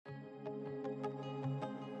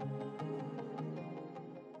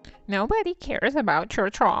Nobody cares about your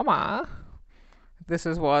trauma. This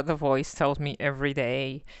is what the voice tells me every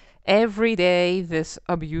day. Every day, this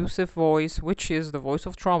abusive voice, which is the voice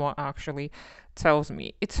of trauma, actually, tells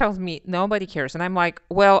me. It tells me nobody cares. And I'm like,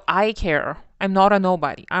 well, I care. I'm not a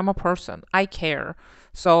nobody. I'm a person. I care.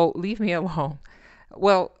 So leave me alone.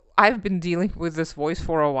 Well, I've been dealing with this voice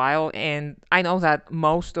for a while, and I know that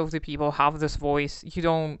most of the people have this voice. You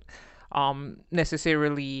don't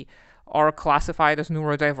necessarily are classified as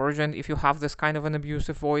neurodivergent if you have this kind of an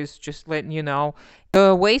abusive voice, just letting you know.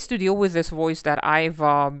 The ways to deal with this voice that I've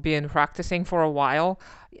been practicing for a while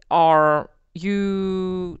are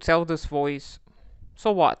you tell this voice,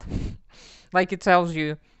 so what? Like it tells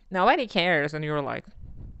you, nobody cares, and you're like,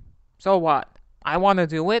 so what? I want to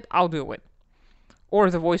do it, I'll do it.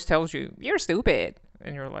 Or the voice tells you, you're stupid,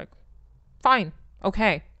 and you're like, fine,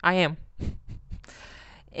 okay, I am.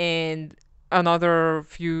 And another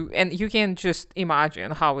few, and you can just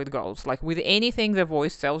imagine how it goes. Like with anything the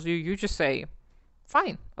voice tells you, you just say,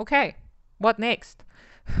 fine, okay, what next?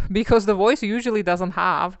 Because the voice usually doesn't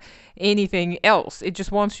have anything else. It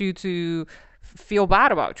just wants you to feel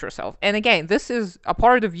bad about yourself. And again, this is a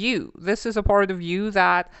part of you. This is a part of you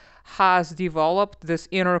that has developed this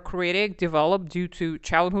inner critic, developed due to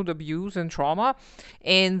childhood abuse and trauma.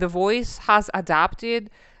 And the voice has adapted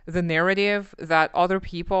the narrative that other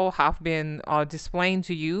people have been displaying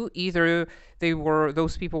to you. Either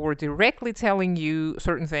those people were directly telling you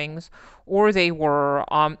certain things, or they were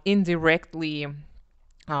indirectly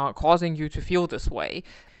causing you to feel this way.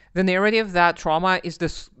 The narrative that trauma is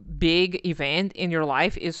this big event in your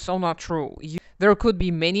life is so not true. There could be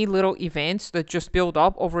many little events that just build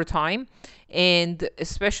up over time. And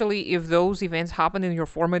especially if those events happen in your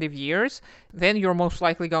formative years, then you're most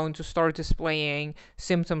likely going to start displaying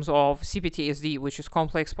symptoms of CPTSD, which is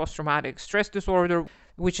complex post traumatic stress disorder,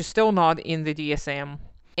 which is still not in the DSM.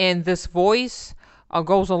 And this voice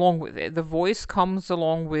goes along with it. The voice comes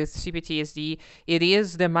along with CPTSD. It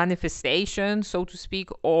is the manifestation, so to speak,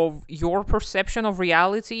 of your perception of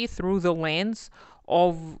reality through the lens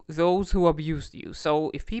of those who abused you.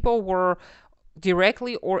 So if people were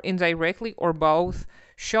directly or indirectly or both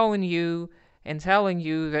showing you and telling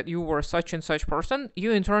you that you were such and such person,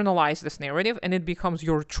 you internalize this narrative and it becomes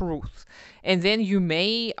your truth. And then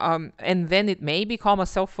it may become a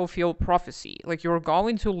self-fulfilled prophecy. Like you're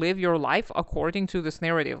going to live your life according to this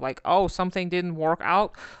narrative. Like, oh, something didn't work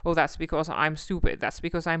out. Oh, that's because I'm stupid. That's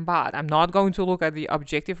because I'm bad. I'm not going to look at the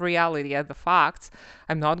objective reality, at the facts.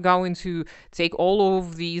 I'm not going to take all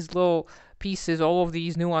of these little pieces, all of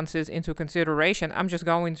these nuances into consideration. I'm just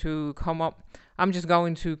going to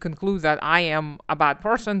conclude that I am a bad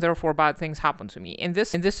person, therefore bad things happen to me. And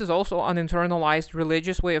this is also an internalized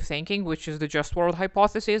religious way of thinking, which is the just world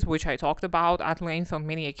hypothesis, which I talked about at length on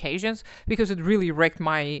many occasions, because it really wrecked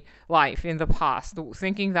my life in the past,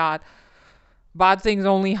 thinking that bad things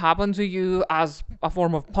only happen to you as a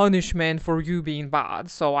form of punishment for you being bad.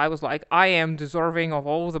 So I was like, I am deserving of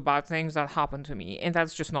all the bad things that happen to me, and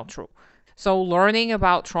that's just not true. So learning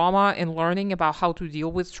about trauma and learning about how to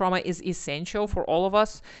deal with trauma is essential for all of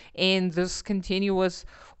us. And this continuous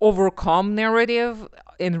overcome narrative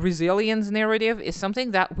and resilience narrative is something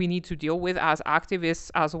that we need to deal with as activists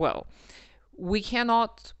as well. We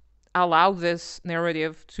cannot allow this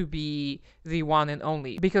narrative to be the one and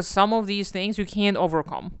only, because some of these things you can't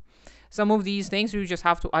overcome. Some of these things you just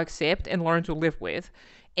have to accept and learn to live with.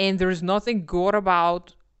 And there's nothing good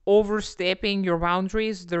about overstepping your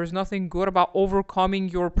boundaries. There's nothing good about overcoming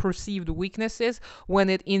your perceived weaknesses when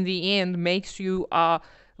it in the end makes you a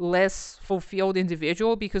less fulfilled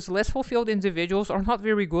individual, because less fulfilled individuals are not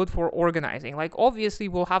very good for organizing. Like obviously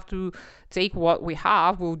we'll have to take what we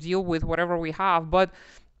have, we'll deal with whatever we have, but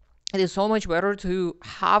it is so much better to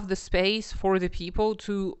have the space for the people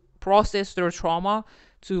to process their trauma,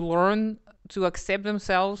 to learn to accept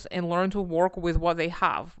themselves and learn to work with what they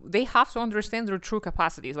have. They have to understand their true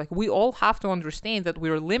capacities. Like we all have to understand that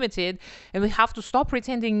we're limited, and we have to stop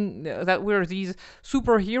pretending that we're these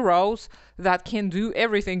superheroes that can do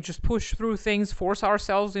everything, just push through things, force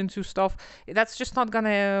ourselves into stuff. That's just not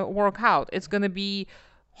gonna work out. It's gonna be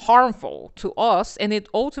harmful to us, and it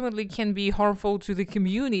ultimately can be harmful to the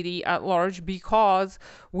community at large, because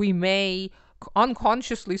we may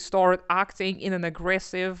unconsciously start acting in an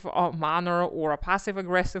aggressive manner or a passive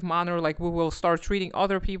aggressive manner. Like we will start treating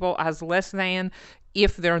other people as less than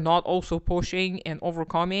if they're not also pushing and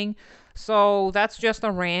overcoming. So that's just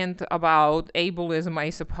a rant about ableism,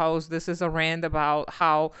 I suppose. This is a rant about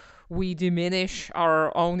how we diminish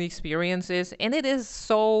our own experiences, and it is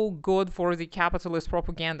so good for the capitalist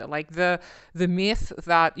propaganda. Like the myth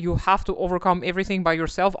that you have to overcome everything by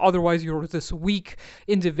yourself, otherwise you're this weak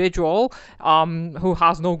individual who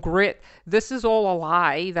has no grit. This is all a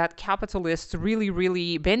lie that capitalists really,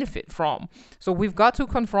 really benefit from. So we've got to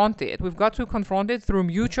confront it. We've got to confront it through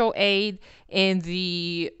mutual aid and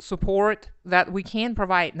the support that we can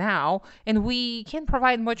provide now. And we can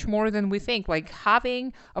provide much more than we think. Like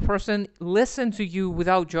having a person listen to you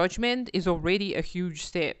without judgment is already a huge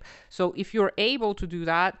step. So if you're able to do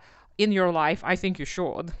that in your life, I think you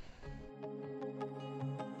should.